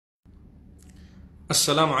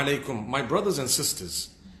Assalamu alaikum. My brothers and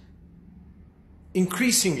sisters,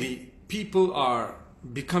 increasingly people are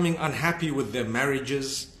becoming unhappy with their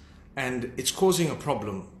marriages and it's causing a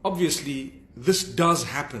problem. Obviously, this does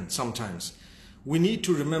happen sometimes. We need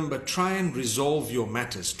to remember, try and resolve your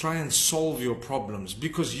matters, try and solve your problems,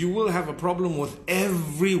 because you will have a problem with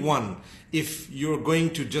everyone if you're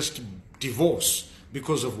going to just divorce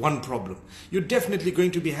because of one problem. You're definitely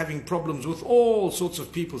going to be having problems with all sorts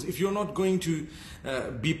of people. If you're not going to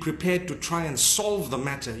be prepared to try and solve the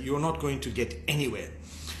matter, you're not going to get anywhere.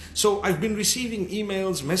 So I've been receiving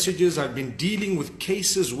emails, messages, I've been dealing with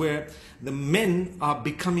cases where the men are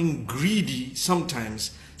becoming greedy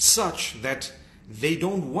sometimes, such that they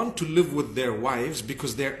don't want to live with their wives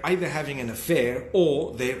because they're either having an affair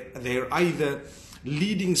or they're either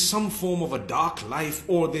leading some form of a dark life,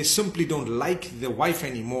 or they simply don't like the wife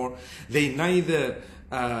anymore. They neither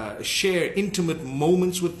share intimate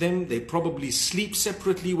moments with them, they probably sleep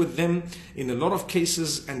separately with them in a lot of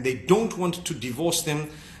cases, and they don't want to divorce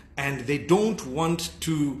them, and they don't want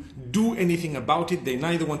to do anything about it. They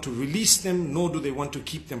neither want to release them nor do they want to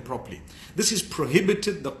keep them properly. This is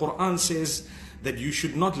prohibited. The Quran says that you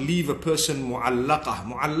should not leave a person mu'allaqah.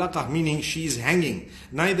 Mu'allaqah meaning she's hanging.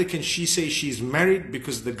 Neither can she say she's married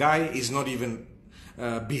because the guy is not even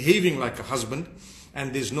behaving like a husband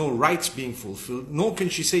and there's no rights being fulfilled. Nor can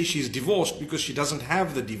she say she's divorced because she doesn't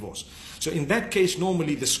have the divorce. So in that case,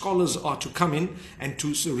 normally the scholars are to come in and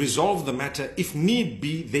to resolve the matter. If need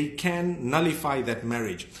be, they can nullify that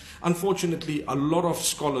marriage. Unfortunately, a lot of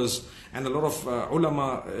scholars and a lot of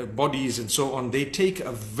ulama bodies and so on, they take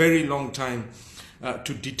a very long time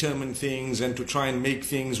to determine things and to try and make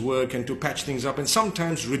things work and to patch things up, and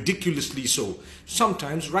sometimes ridiculously so,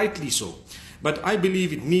 sometimes rightly so. But I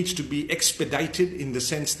believe it needs to be expedited in the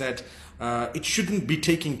sense that it shouldn't be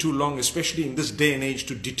taking too long, especially in this day and age,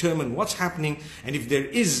 to determine what's happening. And if there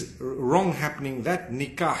is wrong happening, that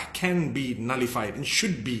nikah can be nullified and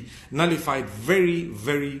should be nullified very,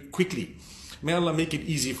 very quickly. May Allah make it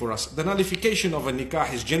easy for us. The nullification of a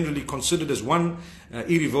nikah is generally considered as one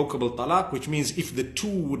irrevocable talaq, which means if the two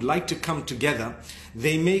would like to come together,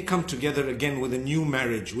 they may come together again with a new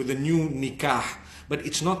marriage, with a new nikah. But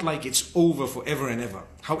it's not like it's over forever and ever.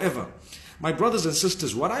 However, my brothers and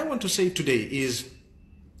sisters, what I want to say today is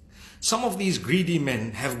some of these greedy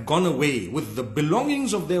men have gone away with the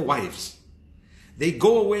belongings of their wives. They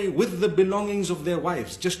go away with the belongings of their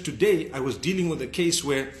wives. Just today, I was dealing with a case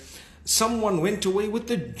where someone went away with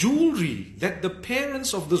the jewelry that the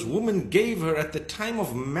parents of this woman gave her at the time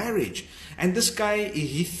of marriage. And this guy,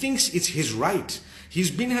 he thinks it's his right. He's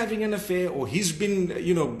been having an affair, or he's been,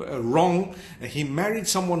 wrong. He married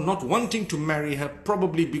someone not wanting to marry her,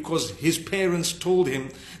 probably because his parents told him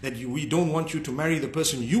that we don't want you to marry the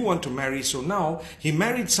person you want to marry. So now he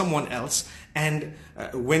married someone else. And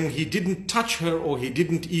when he didn't touch her, or he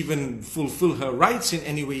didn't even fulfill her rights in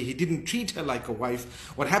any way, he didn't treat her like a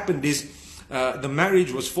wife, what happened is the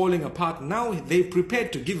marriage was falling apart. Now they're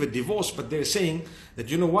prepared to give a divorce, but they're saying that,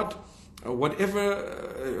 you know what?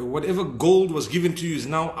 Whatever gold was given to you is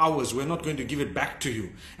now ours. We're not going to give it back to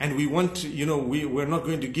you. And we want, we're not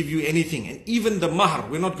going to give you anything. And even the mahr,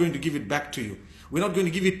 we're not going to give it back to you. We're not going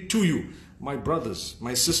to give it to you. My brothers,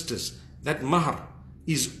 my sisters, that mahr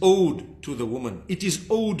is owed to the woman. It is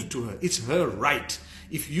owed to her. It's her right.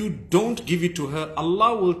 If you don't give it to her,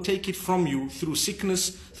 Allah will take it from you through sickness,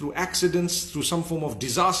 through accidents, through some form of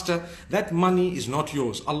disaster. That money is not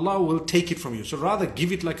yours. Allah will take it from you. So rather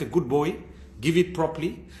give it like a good boy, give it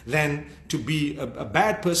properly, than to be a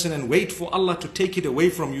bad person and wait for Allah to take it away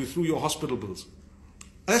from you through your hospital bills.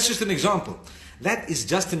 That's just an example. That is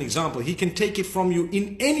just an example. He can take it from you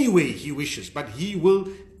in any way he wishes, but he will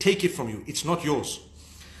take it from you. It's not yours.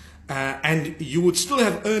 And you would still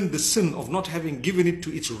have earned the sin of not having given it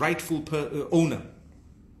to its rightful owner.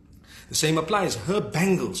 The same applies. Her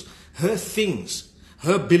bangles, her things,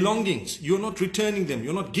 her belongings, you're not returning them,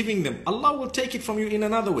 you're not giving them. Allah will take it from you in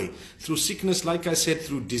another way. Through sickness, like I said,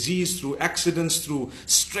 through disease, through accidents, through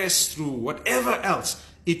stress, through whatever else.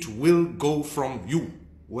 It will go from you,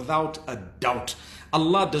 without a doubt.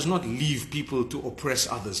 Allah does not leave people to oppress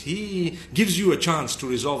others. He gives you a chance to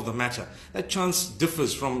resolve the matter. That chance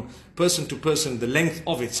differs from person to person, the length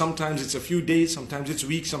of it. Sometimes it's a few days, sometimes it's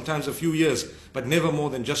weeks, sometimes a few years, but never more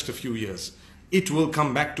than just a few years. It will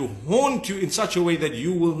come back to haunt you in such a way that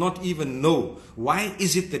you will not even know. Why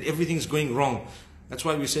is it that everything's going wrong? That's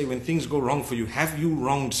why we say when things go wrong for you, have you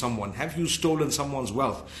wronged someone? Have you stolen someone's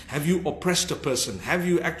wealth? Have you oppressed a person? Have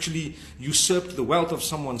you actually usurped the wealth of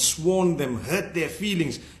someone, sworn them, hurt their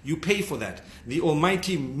feelings? You pay for that. The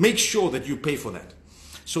Almighty makes sure that you pay for that.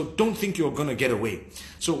 So don't think you're going to get away.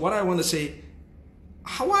 So what I want to say,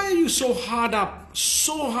 why are you so hard up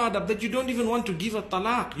that you don't even want to give a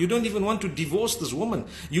talaq? You don't even want to divorce this woman.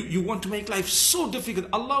 You want to make life so difficult.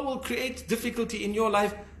 Allah will create difficulty in your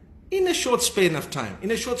life in a short span of time.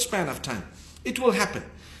 It will happen.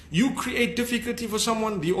 You create difficulty for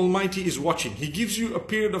someone, the Almighty is watching. He gives you a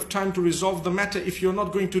period of time to resolve the matter. If you're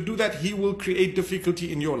not going to do that, He will create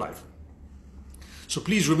difficulty in your life. So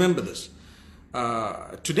please remember this.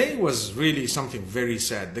 Today was really something very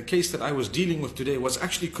sad. The case that I was dealing with today was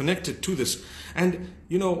actually connected to this. And,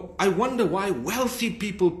 you know, I wonder why wealthy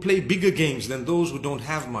people play bigger games than those who don't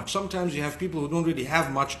have much. Sometimes you have people who don't really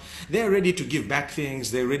have much. They're ready to give back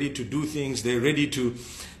things. They're ready to do things. They're ready to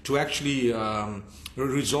actually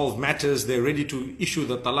resolve matters. They're ready to issue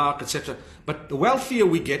the talaq, etc. But the wealthier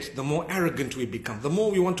we get, the more arrogant we become. The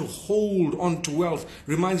more we want to hold on to wealth.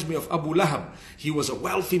 Reminds me of Abu Lahab. He was a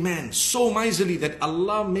wealthy man, so miserly that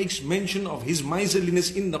Allah makes mention of his miserliness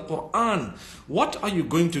in the Quran. What are you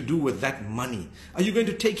going to do with that money? Are you going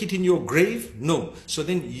to take it in your grave? No. So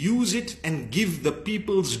then use it and give the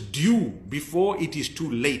people's due before it is too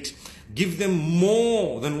late. Give them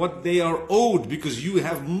more than what they are owed, because you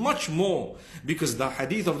have much more. Because the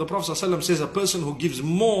hadith of the Prophet ﷺ says a person who gives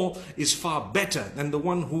more is far better than the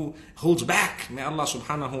one who holds back. May Allah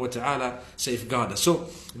subhanahu wa ta'ala safeguard us. So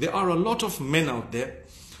there are a lot of men out there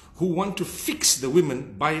who want to fix the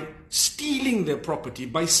women by stealing their property,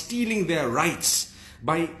 by stealing their rights,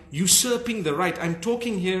 by usurping the right. I'm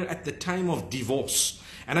talking here at the time of divorce.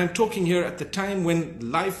 And I'm talking here at the time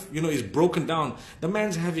when life, is broken down. The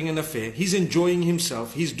man's having an affair. He's enjoying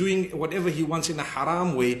himself. He's doing whatever he wants in a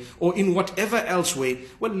haram way or in whatever else way.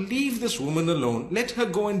 Well, leave this woman alone. Let her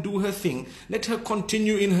go and do her thing. Let her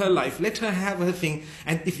continue in her life. Let her have her thing.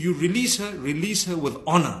 And if you release her with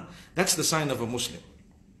honor. That's the sign of a Muslim.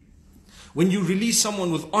 When you release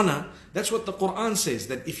someone with honor, that's what the Quran says,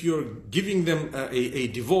 that if you're giving them a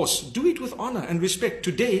divorce, do it with honor and respect.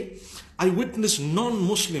 Today, I witness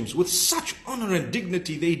non-Muslims with such honor and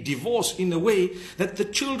dignity, they divorce in a way that the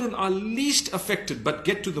children are least affected. But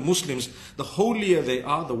get to the Muslims, the holier they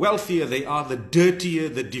are, the wealthier they are, the dirtier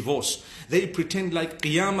the divorce. They pretend like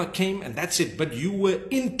Qiyamah came and that's it. But you were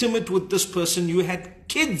intimate with this person, you had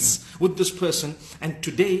kids with this person, and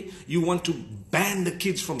today you want to ban the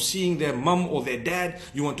kids from seeing their mum or their dad.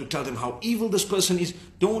 You want to tell them how evil this person is.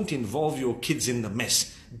 Don't involve your kids in the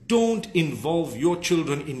mess. Don't involve your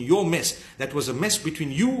children in your mess. That was a mess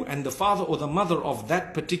between you and the father or the mother of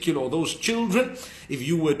that particular or those children. If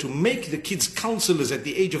you were to make the kids counselors at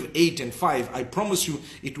the age of 8 and 5, I promise you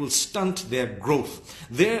it will stunt their growth.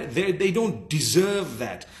 They don't deserve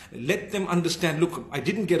that. Let them understand, look, I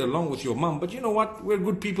didn't get along with your mum, but you know what? We're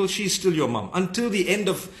good people. She's still your mum. Until the end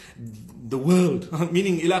of the world,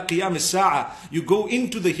 meaning ila qiyam as-sa'a, you go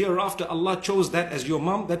into the hereafter. Allah chose that as your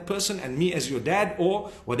mom, that person, and me as your dad, or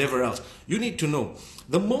whatever else. You need to know,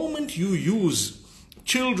 the moment you use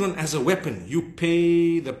children as a weapon, you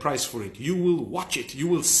pay the price for it. You will watch it. You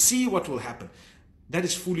will see what will happen. That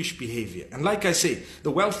is foolish behavior. And like I say,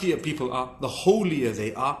 the wealthier people are, the holier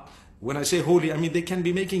they are. When I say holy, I mean they can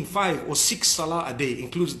be making 5 or 6 salah a day.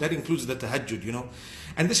 That includes the tahajjud,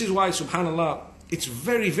 And this is why, subhanallah, it's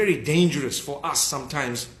very, very dangerous for us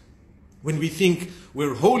sometimes when we think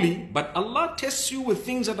we're holy, but Allah tests you with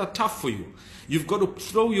things that are tough for you. You've got to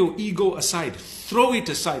throw your ego aside. Throw it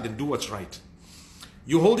aside and do what's right.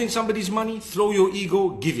 You're holding somebody's money, throw your ego,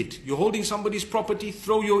 give it. You're holding somebody's property,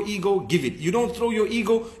 throw your ego, give it. You don't throw your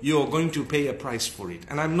ego, you're going to pay a price for it.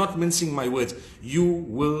 And I'm not mincing my words. You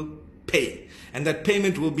will pay. And that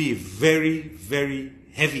payment will be very, very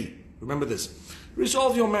heavy. Remember this.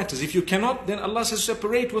 Resolve your matters. If you cannot, then Allah says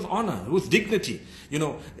separate with honor, with dignity.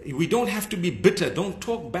 We don't have to be bitter. Don't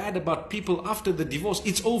talk bad about people after the divorce.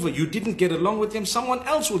 It's over. You didn't get along with them. Someone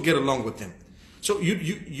else will get along with them. So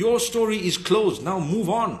your story is closed. Now move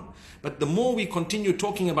on. But the more we continue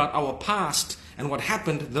talking about our past and what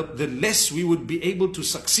happened, the less we would be able to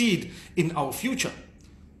succeed in our future.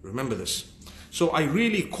 Remember this. So I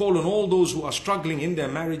really call on all those who are struggling in their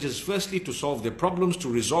marriages, firstly, to solve their problems, to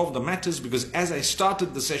resolve the matters, because as I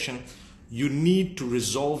started the session, you need to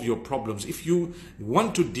resolve your problems. If you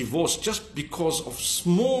want to divorce just because of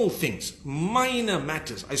small things, minor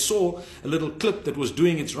matters. I saw a little clip that was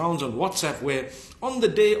doing its rounds on WhatsApp where on the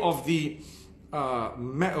day of the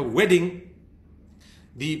wedding,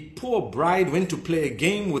 the poor bride went to play a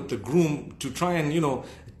game with the groom to try and,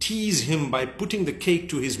 tease him by putting the cake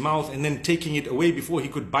to his mouth and then taking it away before he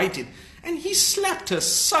could bite it. And he slapped her,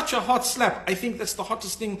 such a hot slap. I think that's the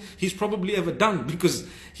hottest thing he's probably ever done, because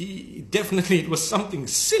it was something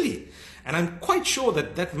silly. And I'm quite sure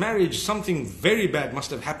that marriage, something very bad must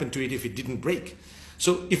have happened to it if it didn't break.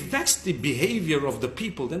 So if that's the behavior of the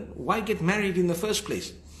people, then why get married in the first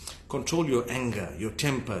place? Control your anger, your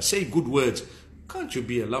temper, say good words. Can't you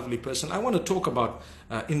be a lovely person? I want to talk about,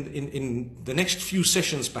 in the next few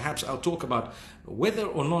sessions, perhaps I'll talk about whether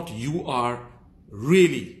or not you are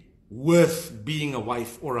really worth being a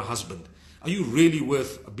wife or a husband. Are you really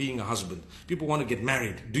worth being a husband? People want to get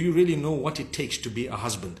married. Do you really know what it takes to be a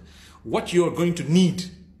husband? What you're going to need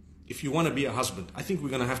if you want to be a husband? I think we're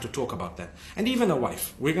going to have to talk about that. And even a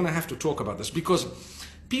wife, we're going to have to talk about this, because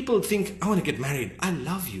people think, I want to get married. I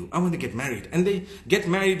love you. I want to get married. And they get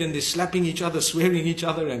married and they're slapping each other, swearing each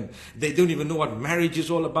other, and they don't even know what marriage is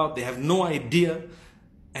all about. They have no idea.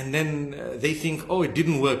 And then they think, oh, it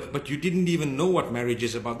didn't work, but you didn't even know what marriage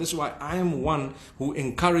is about. This is why I am one who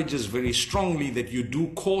encourages very strongly that you do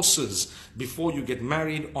courses before you get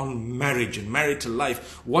married on marriage and marital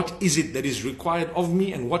life. What is it that is required of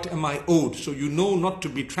me and what am I owed? So you know not to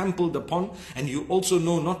be trampled upon, and you also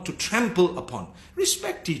know not to trample upon.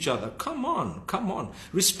 Respect each other. Come on, come on.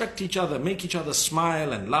 Respect each other. Make each other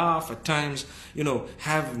smile and laugh at times. You know,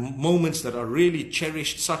 have moments that are really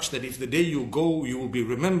cherished, such that if the day you go, you will be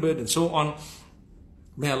remembered, and so on.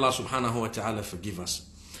 May Allah subhanahu wa ta'ala forgive us.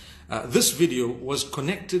 This video was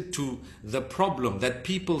connected to the problem that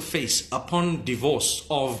people face upon divorce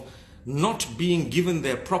of not being given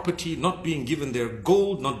their property, not being given their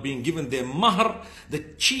gold, not being given their mahr, the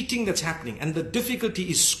cheating that's happening. And the difficulty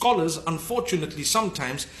is scholars, unfortunately,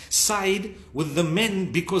 sometimes side with the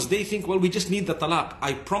men because they think, well, we just need the talaq.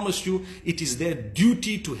 I promise you, it is their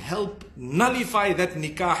duty to help nullify that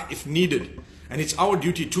nikah if needed. And it's our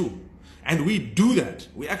duty too. And we do that.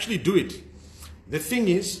 We actually do it. The thing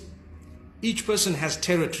is, each person has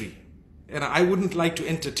territory. And I wouldn't like to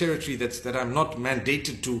enter territory that I'm not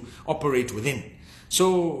mandated to operate within.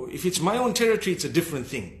 So if it's my own territory, it's a different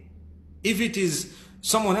thing. If it is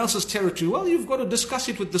someone else's territory, well, you've got to discuss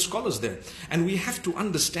it with the scholars there. And we have to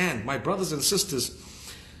understand, my brothers and sisters,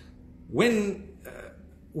 when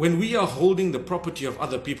we are holding the property of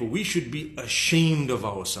other people, we should be ashamed of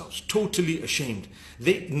ourselves, totally ashamed.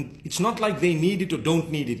 It's not like they need it or don't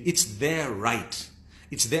need it. It's their right.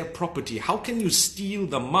 It's their property. How can you steal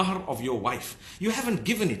the mahr of your wife? You haven't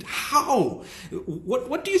given it. How?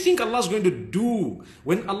 What do you think Allah is going to do?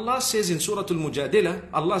 When Allah says in Surah Al-Mujadilah,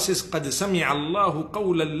 Allah says, قَدْ سَمِعَ اللَّهُ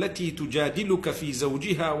قَوْلَ الَّتِي تُجَادِلُكَ فِي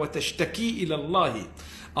زَوْجِهَا وَتَشْتَكِي إِلَى اللَّهِ.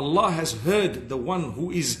 Allah has heard the one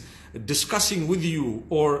who is discussing with you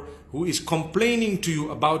or who is complaining to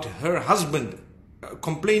you about her husband,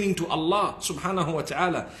 complaining to Allah subhanahu wa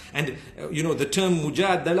ta'ala. And you know, the term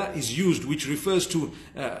mujadala is used, which refers to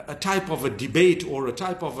a type of a debate or a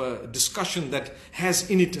type of a discussion that has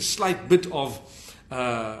in it a slight bit of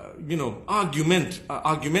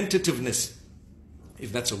argumentativeness,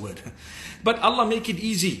 if that's a word. But Allah make it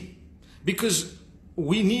easy, because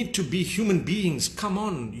we need to be human beings. Come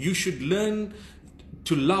on, you should learn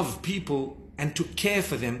to love people and to care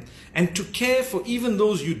for them and to care for even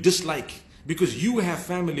those you dislike. Because you have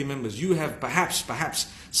family members, you have perhaps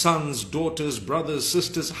sons, daughters, brothers,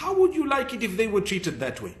 sisters. How would you like it if they were treated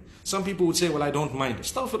that way? Some people would say, well, I don't mind.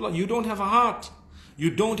 Astaghfirullah, you don't have a heart. You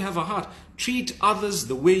don't have a heart. Treat others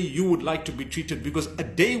the way you would like to be treated, because a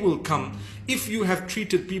day will come, if you have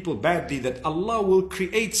treated people badly, that Allah will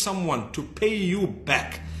create someone to pay you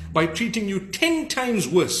back by treating you 10 times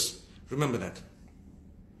worse. Remember that.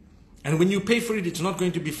 And when you pay for it, it's not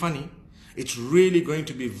going to be funny. It's really going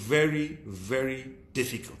to be very, very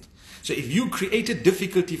difficult. So if you created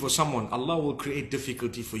difficulty for someone, Allah will create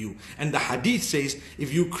difficulty for you. And the hadith says,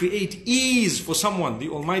 if you create ease for someone, the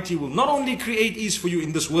Almighty will not only create ease for you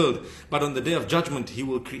in this world, but on the Day of Judgment, He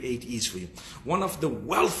will create ease for you. One of the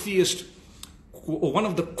wealthiest, or one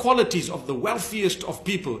of the qualities of the wealthiest of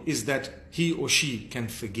people is that he or she can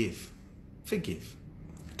forgive. Forgive.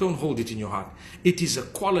 Don't hold it in your heart. It is a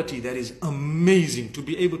quality that is amazing, to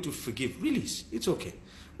be able to forgive. Release. It's okay.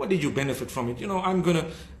 What did you benefit from it? You know, I'm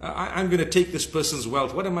gonna take this person's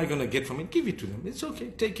wealth. What am I gonna get from it? Give it to them. It's okay.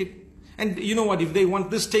 Take it. And you know what? If they want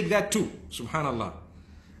this, take that too. Subhanallah.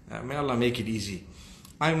 May Allah make it easy.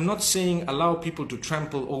 I'm not saying allow people to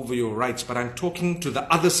trample over your rights, but I'm talking to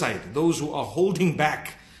the other side. Those who are holding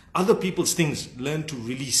back other people's things. Learn to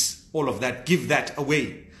release all of that. Give that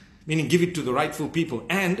away. Meaning give it to the rightful people.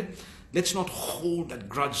 And let's not hold that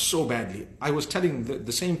grudge so badly. I was telling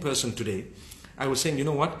the same person today, I was saying, you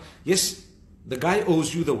know what? Yes, the guy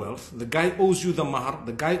owes you the wealth. The guy owes you the mahr.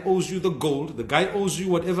 The guy owes you the gold. The guy owes you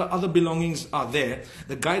whatever other belongings are there.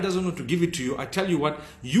 The guy doesn't want to give it to you. I tell you what,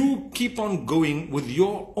 you keep on going with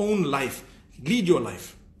your own life. Lead your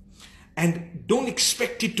life. And don't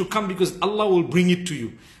expect it to come, because Allah will bring it to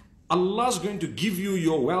you. Allah's going to give you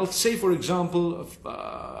your wealth. Say for example,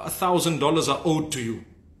 $1,000 are owed to you.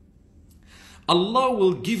 Allah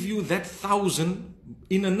will give you that 1,000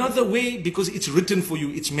 in another way because it's written for you,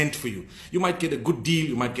 it's meant for you. You might get a good deal,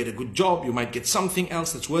 you might get a good job, you might get something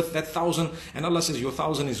else that's worth that 1,000, and Allah says your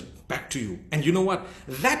 1,000 is back to you. And you know what?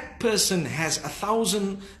 That person has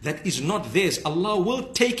 1,000 that is not theirs. Allah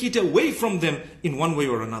will take it away from them in one way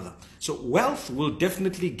or another. So wealth will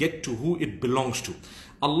definitely get to who it belongs to.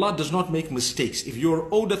 Allah does not make mistakes. If you're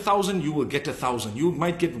owed 1,000, you will get 1,000. You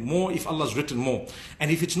might get more if Allah's written more.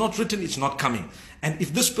 And if it's not written, it's not coming. And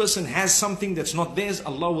if this person has something that's not theirs,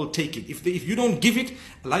 Allah will take it. If you don't give it,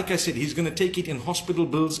 like I said, He's going to take it in hospital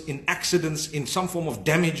bills, in accidents, in some form of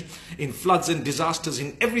damage, in floods and disasters,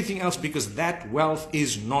 in everything else, because that wealth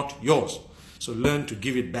is not yours. So learn to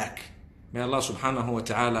give it back. May Allah subhanahu wa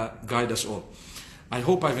ta'ala guide us all. I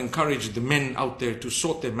hope I've encouraged the men out there to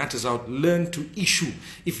sort their matters out. Learn to issue.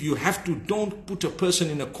 If you have to, don't put a person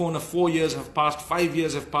in a corner. 4 years have passed, 5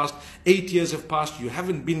 years have passed, 8 years have passed. You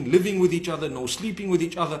haven't been living with each other, no sleeping with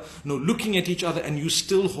each other, no looking at each other, and you're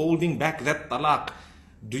still holding back that talaq.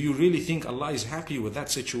 Do you really think Allah is happy with that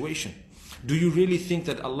situation? Do you really think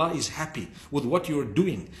that Allah is happy with what you're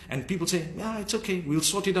doing? And people say, yeah, it's okay, we'll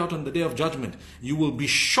sort it out on the Day of Judgment. You will be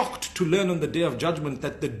shocked to learn on the Day of Judgment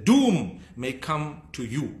that the doom may come to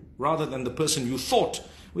you rather than the person you thought.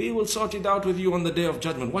 We will sort it out with you on the Day of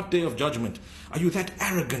Judgment. What Day of Judgment? Are you that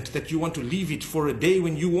arrogant that you want to leave it for a day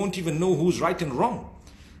when you won't even know who's right and wrong?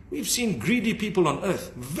 We've seen greedy people on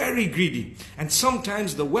earth, very greedy. And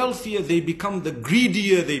sometimes the wealthier they become, the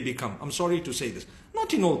greedier they become. I'm sorry to say this.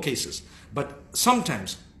 Not in all cases, but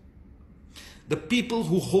sometimes the people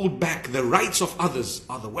who hold back the rights of others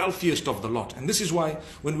are the wealthiest of the lot. And this is why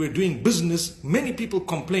when we're doing business, many people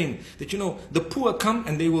complain that, the poor come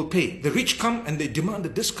and they will pay. The rich come and they demand a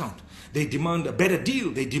discount. They demand a better deal.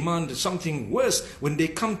 They demand something worse. When they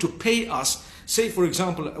come to pay us, say for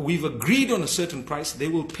example, we've agreed on a certain price, they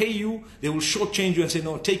will pay you, they will shortchange you and say,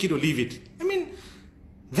 no, take it or leave it. I mean,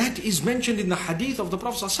 that is mentioned in the hadith of the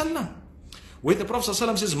Prophet ﷺ, where the Prophet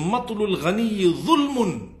ﷺ says, Matlul ghaniyi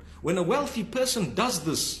dhulmun. When a wealthy person does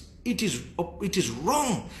this, it is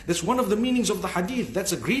wrong. That's one of the meanings of the hadith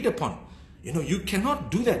that's agreed upon. You cannot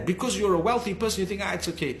do that because you're a wealthy person. You think, it's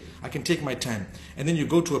okay, I can take my time. And then you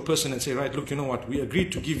go to a person and say, right, look, you know what, we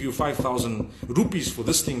agreed to give you 5,000 rupees for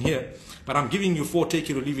this thing here, but I'm giving you 4, take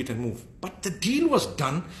it or leave it and move. But the deal was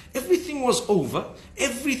done, everything was over,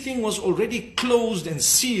 everything was already closed and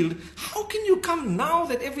sealed. How can you come now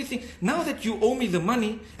that you owe me the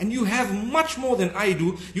money and you have much more than I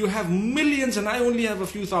do, you have millions and I only have a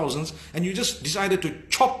few thousands, and you just decided to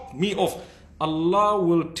chop me off? Allah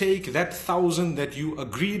will take that 1,000 that you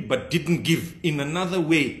agreed but didn't give in another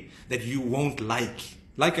way that you won't like.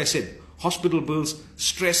 Like I said, hospital bills,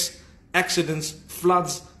 stress, accidents,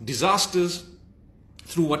 floods, disasters,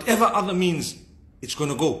 through whatever other means, it's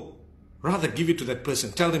going to go. Rather give it to that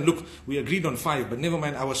person. Tell them, look, we agreed on 5, but never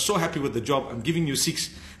mind, I was so happy with the job, I'm giving you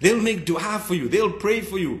 6. They'll make dua for you. They'll pray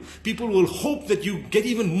for you. People will hope that you get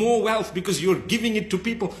even more wealth because you're giving it to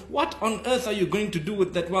people. What on earth are you going to do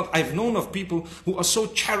with that wealth? I've known of people who are so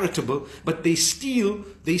charitable, but they steal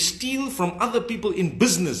from other people in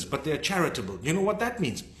business, but they're charitable. You know what that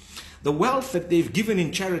means? The wealth that they've given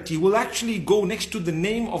in charity will actually go next to the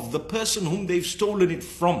name of the person whom they've stolen it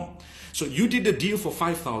from. So you did a deal for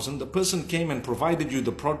 5,000, the person came and provided you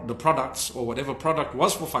the products or whatever product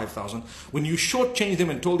was for 5,000. When you shortchanged them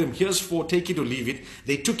and told them, here's 4, take it or leave it,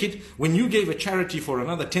 they took it. When you gave a charity for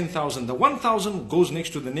another 10,000, the 1,000 goes next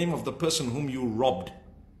to the name of the person whom you robbed.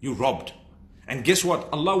 You robbed. And guess what?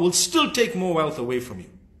 Allah will still take more wealth away from you.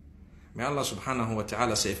 May Allah subhanahu wa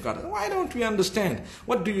ta'ala safeguard. Why don't we understand?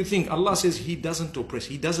 What do you think? Allah says He doesn't oppress,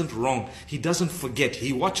 He doesn't wrong, He doesn't forget,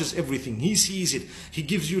 He watches everything, He sees it. He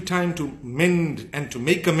gives you time to mend and to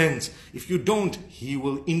make amends. If you don't, He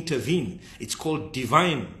will intervene. It's called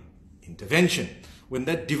divine intervention. When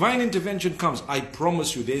that divine intervention comes, I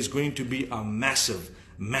promise you there's going to be a massive,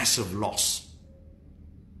 massive loss.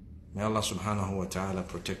 May Allah subhanahu wa ta'ala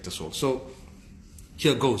protect us all. So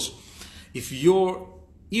here goes.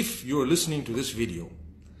 If you're listening to this video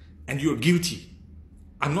and you're guilty,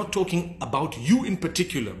 I'm not talking about you in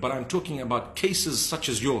particular, but I'm talking about cases such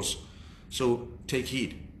as yours. So take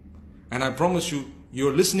heed. And I promise you,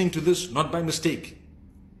 you're listening to this not by mistake.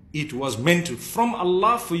 It was meant from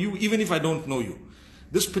Allah for you, even if I don't know you.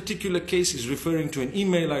 This particular case is referring to an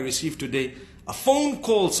email I received today, a phone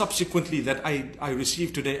call subsequently that I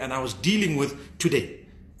received today and I was dealing with today.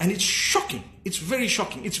 And it's shocking. It's very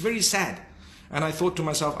shocking. It's very sad. And I thought to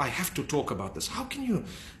myself, I have to talk about this. How can you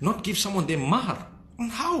not give someone their mahar?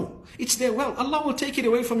 How? It's their wealth. Allah will take it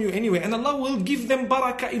away from you anyway, and Allah will give them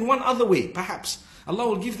barakah in one other way, perhaps. Allah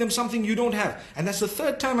will give them something you don't have. And that's the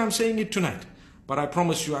third time I'm saying it tonight. But I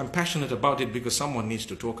promise you I'm passionate about it because someone needs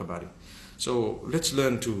to talk about it. So let's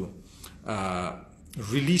learn to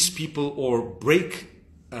release people or break.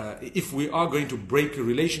 If we are going to break a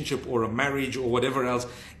relationship or a marriage or whatever else,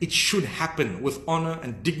 it should happen with honor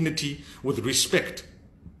and dignity, with respect.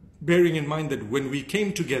 Bearing in mind that when we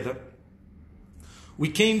came together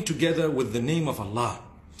with the name of Allah.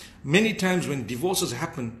 Many times when divorces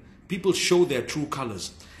happen, people show their true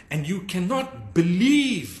colors. And you cannot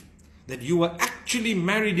believe that you are actually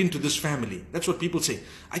married into this family. That's what people say.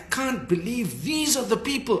 I can't believe these are the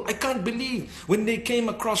people. I can't believe when they came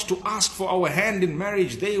across to ask for our hand in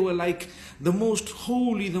marriage, they were like the most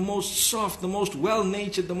holy, the most soft, the most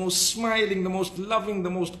well-natured, the most smiling, the most loving, the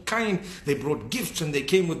most kind. They brought gifts and they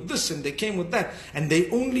came with this and they came with that. And they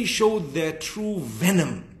only showed their true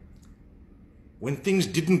venom when things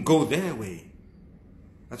didn't go their way.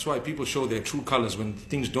 That's why people show their true colors when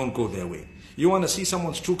things don't go their way. You want to see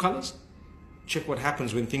someone's true colors? Check what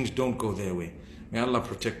happens when things don't go their way. May Allah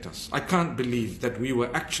protect us. I can't believe that we were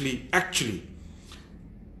actually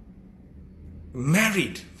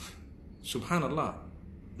married. Subhanallah.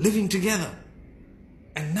 Living together.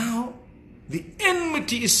 And now the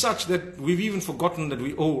enmity is such that we've even forgotten that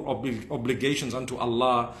we owe obligations unto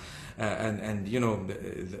Allah and you know,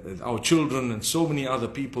 our children and so many other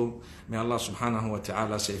people. May Allah subhanahu wa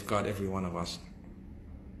ta'ala safeguard every one of us.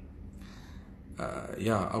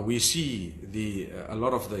 We see a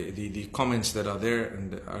lot of the comments that are there,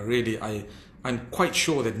 and I'm quite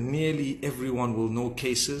sure that nearly everyone will know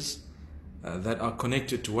cases that are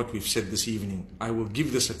connected to what we've said this evening. I will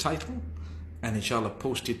give this a title and inshallah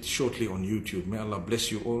post it shortly on YouTube. May Allah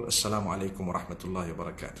bless you all. Assalamu alaikum wa rahmatullahi wa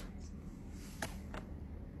barakatuh.